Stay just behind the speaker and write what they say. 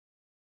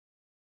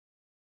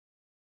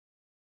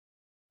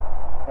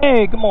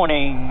Hey, good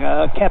morning.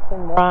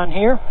 Captain Ron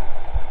here.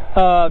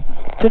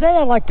 Today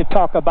I'd like to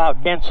talk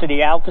about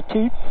density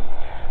altitude.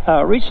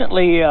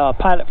 Recently, a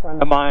pilot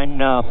friend of mine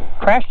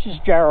crashed his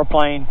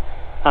gyroplane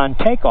on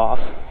takeoff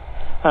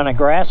on a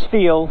grass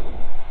field,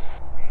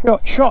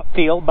 short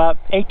field, about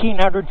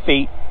 1,800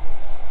 feet.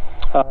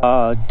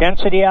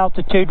 Density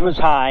altitude was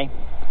high,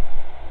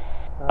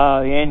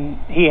 and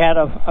he had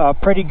a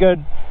pretty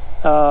good,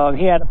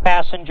 he had a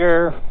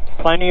passenger,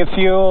 plenty of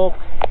fuel,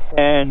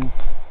 and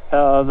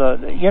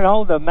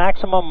the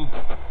maximum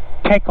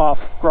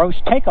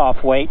gross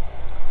takeoff weight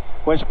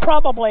was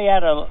probably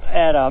at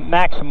a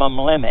maximum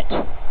limit.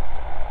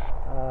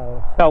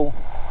 So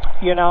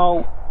you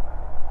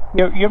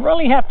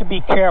really have to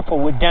be careful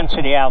with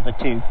density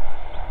altitude.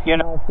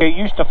 If you're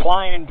used to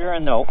flying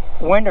during the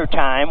winter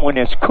time when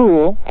it's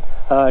cool,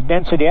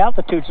 density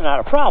altitude's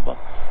not a problem.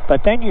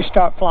 But then you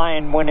start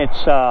flying when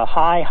it's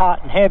high,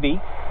 hot, and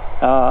heavy.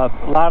 A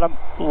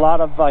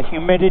lot of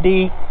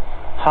humidity,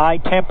 high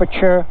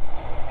temperature,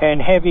 and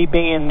heavy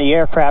being the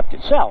aircraft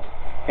itself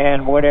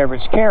and whatever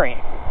it's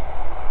carrying.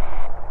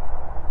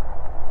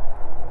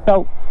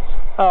 So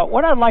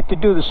what I'd like to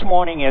do this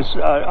morning is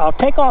I'll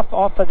take off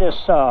of this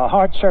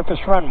hard surface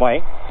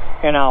runway,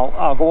 and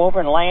I'll go over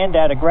and land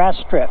at a grass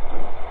strip.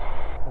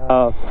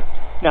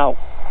 Now,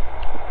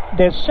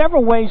 there's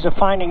several ways of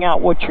finding out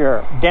what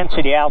your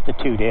density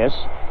altitude is.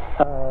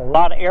 A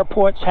lot of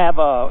airports have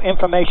a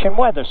information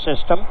weather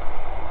system.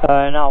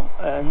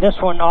 And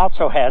this one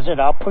also has it.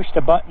 I'll push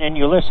the button and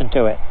you listen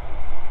to it.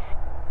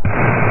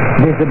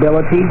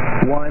 Visibility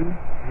 1,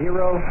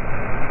 0.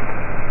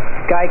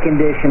 Sky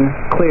condition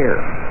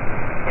clear.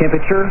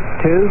 Temperature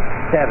 27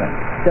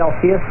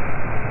 Celsius.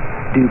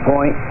 Dew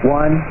point 15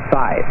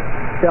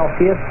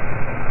 Celsius.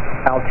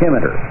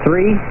 Altimeter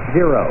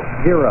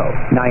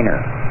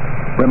 3009er.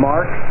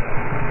 Remarks: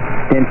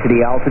 density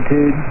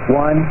altitude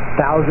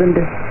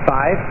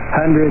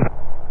 1,500.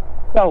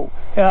 So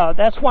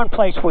that's one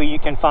place where you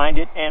can find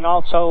it, and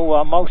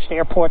also most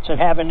airports that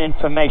have an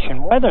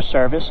information weather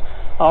service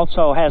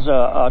also has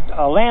a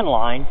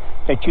landline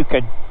that you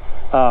could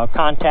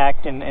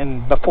contact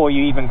and before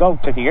you even go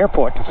to the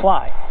airport to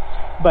fly.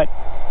 But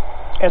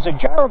as a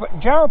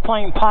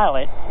gyroplane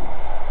pilot,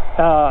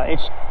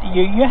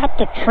 you have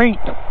to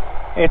treat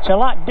it's a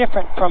lot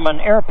different from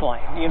an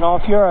airplane.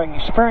 If you're an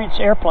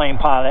experienced airplane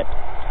pilot,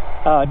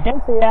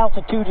 density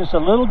altitude is a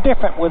little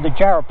different with a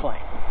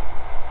gyroplane.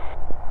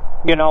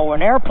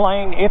 An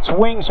airplane, its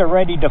wings are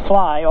ready to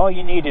fly. All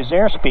you need is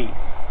airspeed.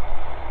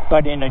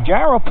 But in a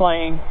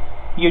gyroplane,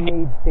 you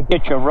need to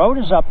get your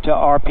rotors up to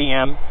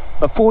RPM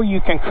before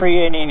you can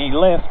create any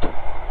lift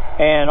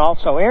and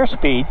also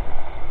airspeed,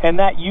 and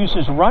that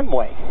uses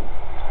runway.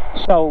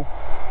 So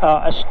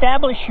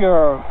establish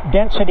your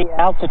density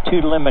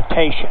altitude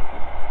limitation.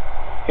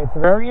 It's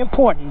very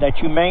important that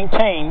you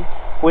maintain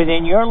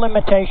within your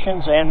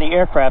limitations and the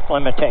aircraft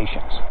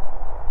limitations.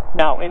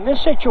 Now, in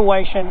this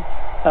situation,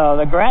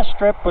 the grass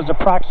strip was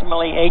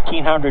approximately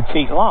 1,800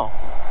 feet long.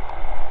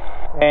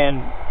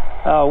 And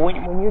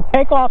when you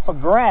take off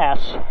of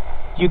grass,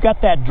 you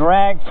got that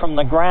drag from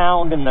the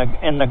ground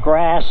and the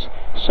grass,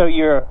 so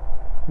your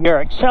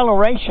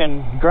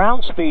acceleration,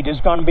 ground speed,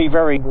 is going to be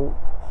very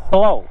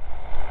slow.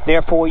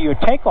 Therefore, your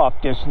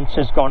takeoff distance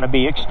is going to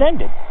be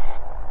extended.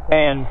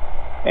 And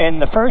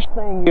the first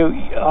thing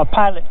a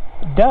pilot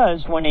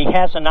does when he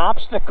has an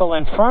obstacle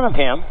in front of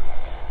him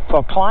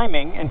for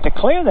climbing, and to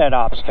clear that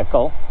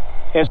obstacle,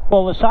 is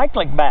pull the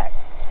cyclic back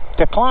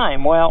to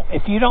climb. Well,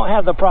 if you don't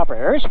have the proper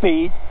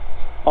airspeed,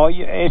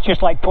 it's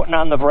just like putting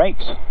on the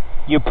brakes.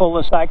 You pull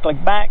the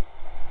cyclic back,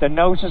 the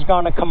nose is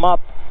going to come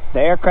up, the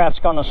aircraft's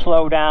going to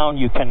slow down.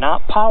 You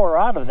cannot power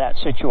out of that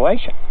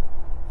situation.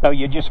 So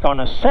you're just going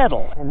to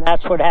settle, and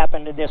that's what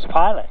happened to this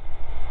pilot.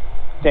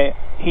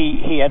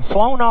 He had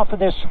flown off of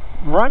this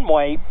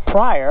runway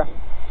prior,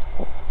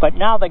 but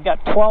now they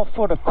got 12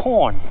 foot of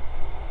corn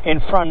in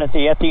front at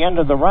the end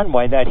of the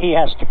runway that he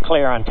has to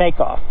clear on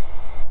takeoff.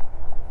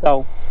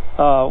 So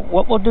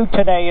what we'll do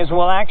today is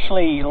we'll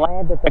actually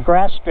land at the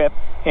grass strip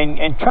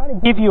and try to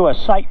give you a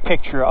sight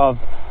picture of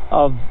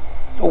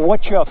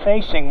what you're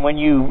facing when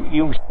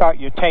you start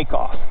your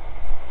takeoff.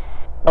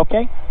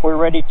 Okay, we're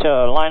ready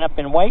to line up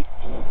and wait.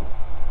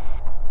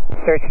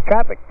 Search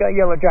traffic,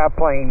 yellow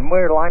gyroplane.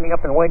 We're lining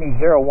up and waiting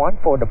 01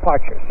 for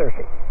departure.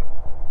 Search.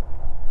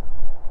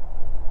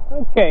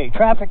 Okay,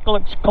 traffic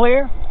looks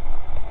clear.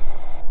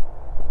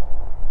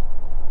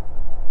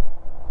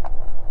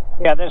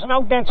 Yeah, there's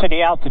no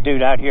density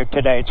altitude out here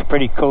today. It's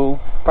pretty cool,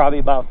 probably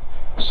about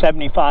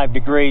 75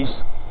 degrees.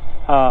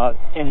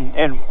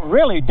 And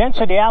really,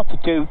 density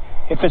altitude,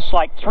 if it's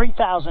like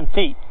 3,000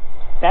 feet,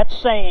 that's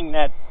saying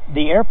that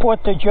the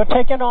airport that you're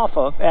taking off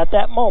of at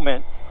that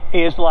moment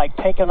is like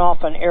taking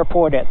off an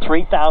airport at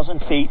 3,000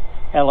 feet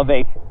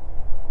elevation.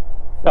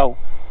 So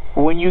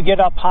when you get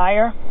up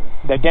higher,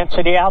 the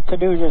density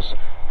altitude is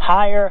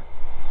higher,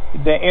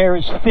 the air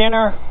is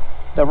thinner,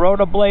 the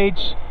rotor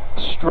blades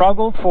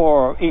struggle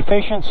for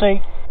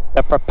efficiency,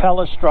 the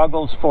propeller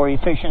struggles for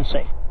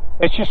efficiency.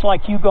 It's just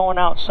like you going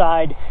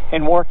outside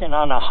and working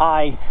on a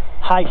high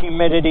high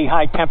humidity,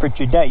 high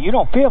temperature day. You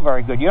don't feel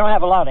very good. You don't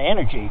have a lot of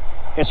energy.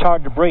 It's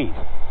hard to breathe.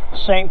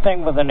 Same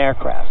thing with an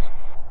aircraft.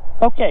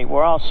 Okay,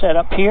 we're all set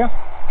up here.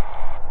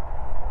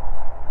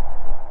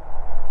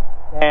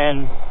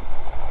 And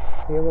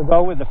here we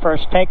go with the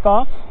first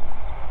takeoff.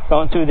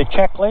 Going through the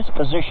checklist: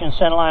 position,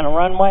 centerline of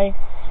runway,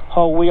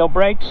 whole wheel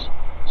brakes,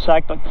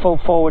 cyclic full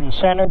forward and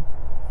centered,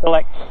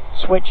 select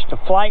switch to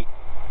flight,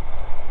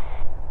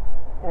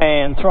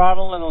 and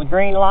throttle in the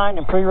green line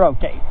and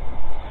pre-rotate.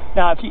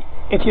 Now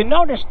if you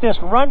notice this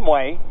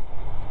runway,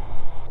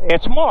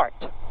 it's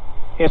marked.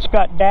 It's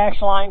got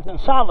dash lines and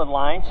solid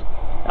lines.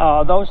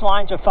 Those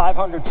lines are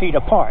 500 feet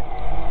apart.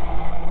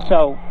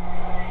 So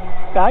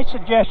I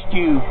suggest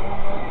you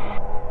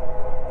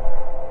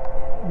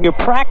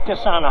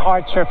practice on a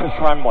hard surface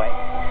runway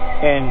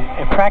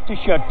and practice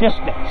your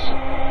distance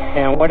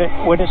and what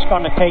it's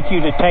going to take you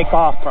to take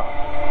off from.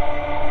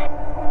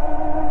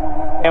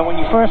 And when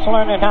you first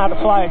learning how to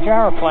fly a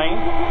gyroplane,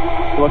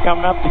 we're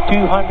coming up to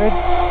 200.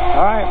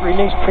 All right,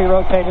 release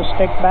pre-rotator,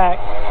 stick back.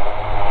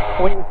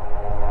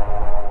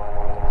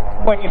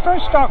 When you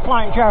first start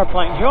flying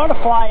gyroplanes, you ought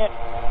to fly it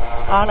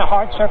on a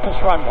hard surface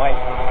runway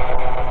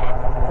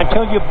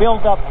until you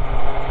build up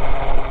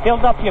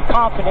your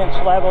confidence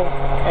level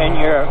and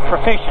your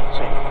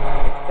proficiency.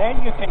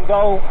 Then you can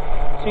go,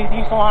 see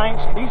these lines?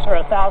 These are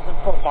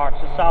 1,000-foot marks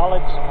of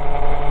solids.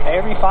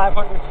 Every 500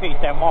 feet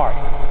they're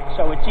marked.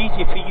 So it's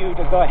easy for you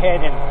to go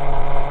ahead and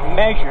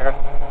measure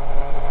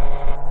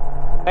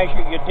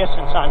your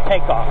distance on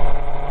takeoff.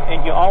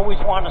 And you always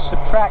want to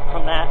subtract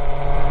from that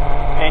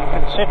and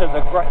consider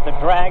the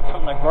drag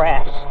from the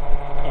grass.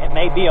 It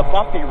may be a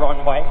bumpy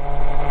runway.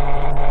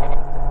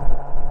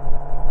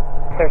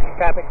 Search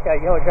traffic,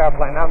 yellow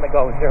gyroplane on the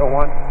go,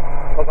 01.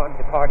 We're going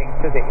departing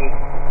to the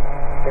east.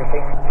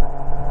 30.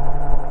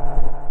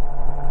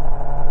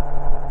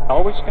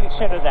 Always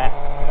consider that.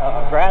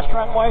 Grass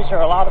runways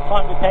are a lot of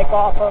fun to take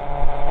off of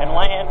and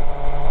land.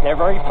 They're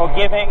very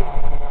forgiving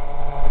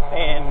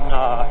and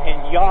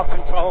yaw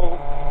control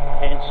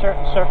in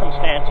certain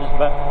circumstances,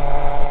 but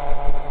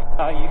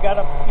you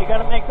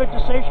gotta make good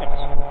decisions.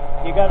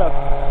 You gotta,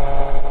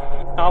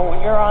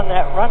 when you're on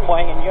that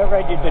runway and you're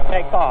ready to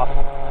take off,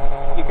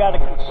 you got to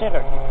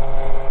consider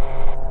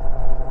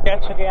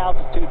density,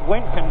 altitude,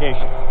 wind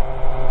condition.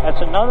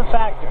 That's another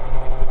factor.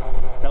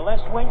 The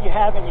less wind you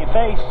have in your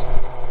face,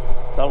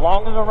 the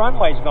longer the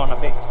runway's going to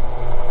be.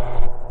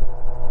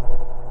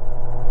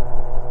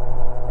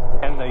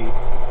 And the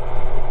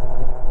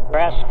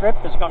grass strip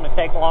is going to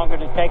take longer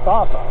to take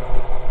off of.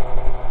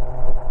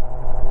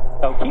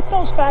 So keep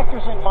those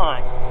factors in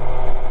mind.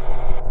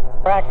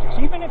 Practice.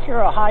 Even if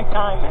you're a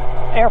high-time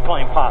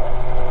airplane pilot,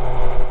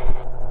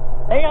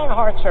 stay on a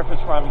hard surface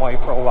runway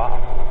for a while.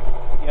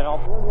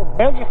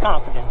 Build your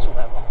confidence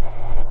level.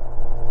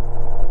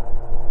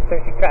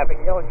 Searching traffic,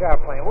 yellow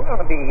gyroplane. We're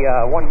going to be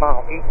 1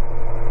 mile east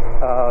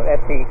at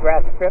the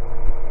grass strip.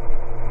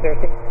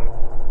 Searching.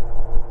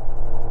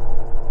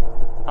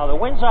 Now the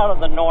wind's out of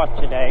the north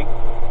today,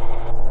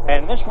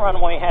 and this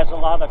runway has a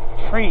lot of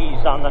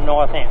trees on the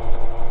north end.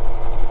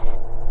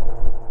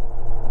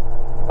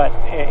 But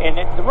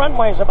the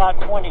runway is about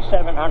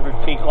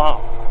 2,700 feet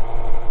long.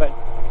 But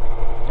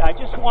I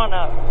just want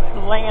to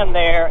land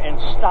there and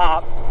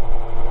stop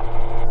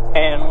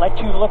and let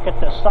you look at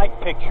the sight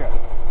picture.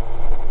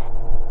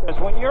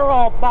 Because when you're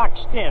all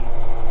boxed in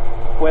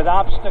with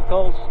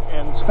obstacles,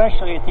 and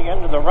especially at the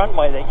end of the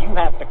runway that you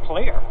have to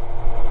clear,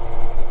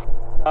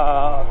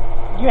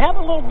 you have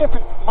a little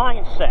different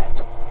mindset.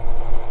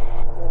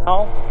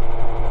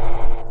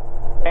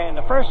 And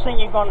the first thing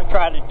you're going to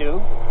try to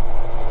do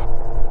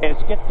is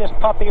get this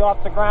puppy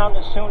off the ground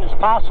as soon as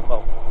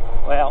possible.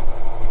 Well,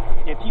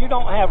 if you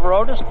don't have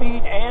rotor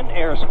speed and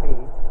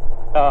airspeed,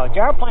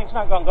 gyroplane's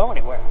not going to go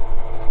anywhere.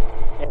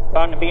 It's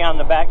going to be on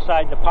the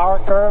backside of the power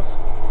curve,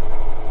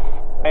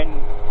 and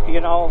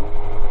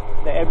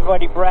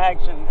everybody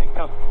brags and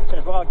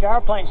says, well,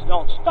 gyroplanes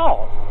don't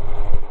stall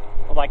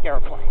like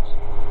airplanes.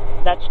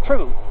 That's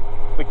true,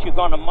 but you're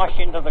going to mush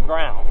into the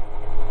ground,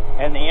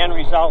 and the end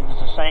result is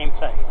the same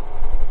thing.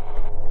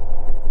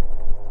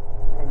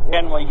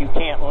 Generally, you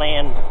can't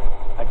land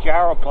a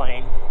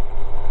gyroplane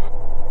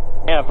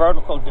in a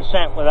vertical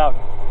descent without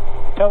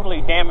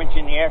totally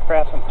damaging the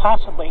aircraft and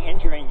possibly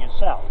injuring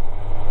yourself.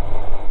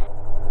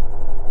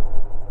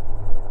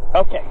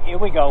 Okay, here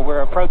we go.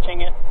 We're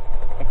approaching it,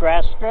 the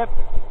grass strip,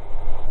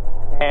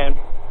 and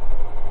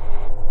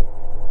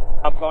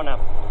I'm going to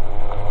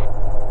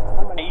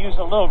use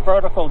a little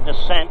vertical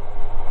descent,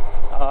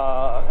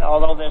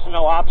 although there's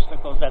no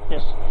obstacles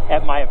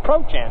at my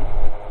approach end.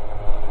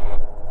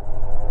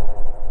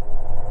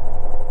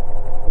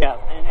 Yeah,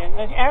 and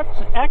the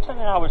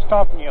accident I was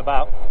talking to you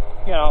about,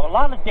 a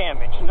lot of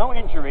damage, no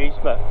injuries,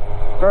 but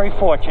very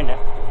fortunate.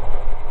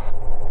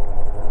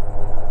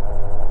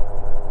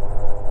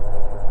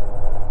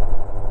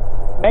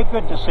 Make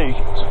good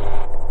decisions.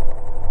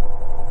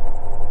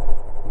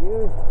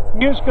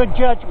 Use good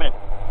judgment.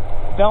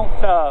 Don't,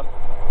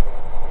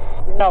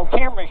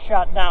 cameras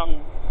shot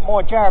down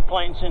more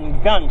gyroplanes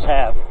than guns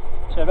have.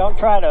 So don't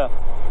try to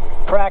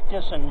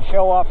practice and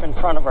show off in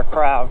front of a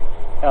crowd.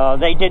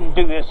 They didn't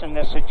do this in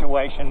this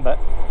situation, but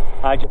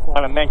I just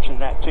want to mention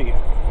that to you.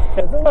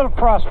 There's a little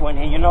crosswind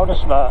here. You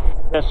notice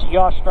this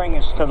yaw string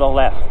is to the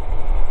left.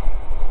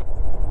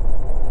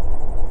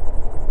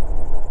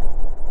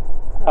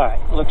 All right,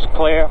 looks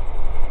clear.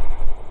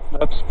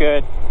 Looks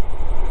good.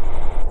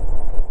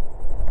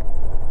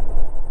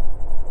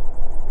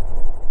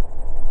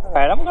 All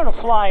right, I'm going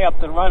to fly up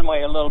the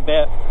runway a little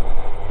bit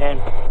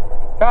and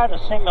try to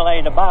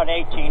simulate about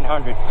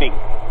 1,800 feet.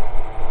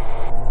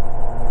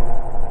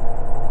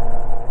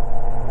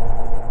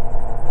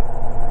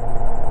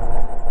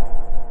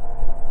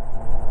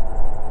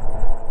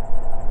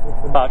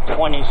 It's about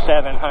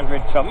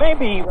 2,700, so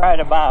maybe right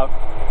about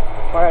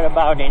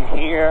in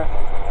here,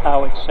 I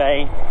would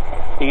say,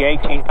 the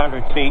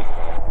 1,800 feet.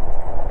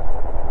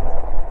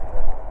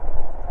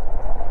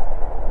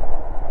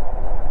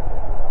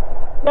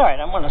 All right,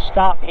 I'm going to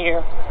stop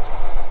here.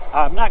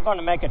 I'm not going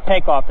to make a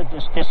takeoff at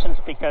this distance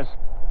because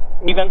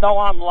even though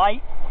I'm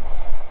light,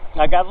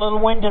 I got a little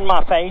wind in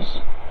my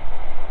face.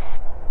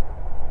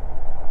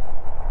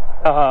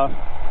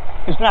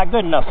 It's not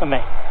good enough for me.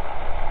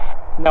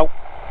 Nope.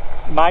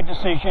 My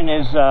decision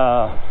is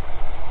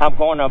I'm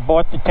going to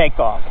abort the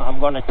takeoff. I'm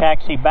going to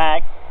taxi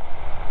back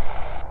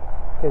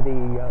to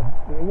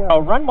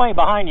the runway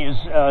behind you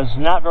is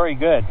not very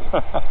good.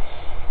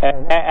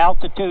 And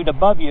altitude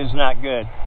above you is not good.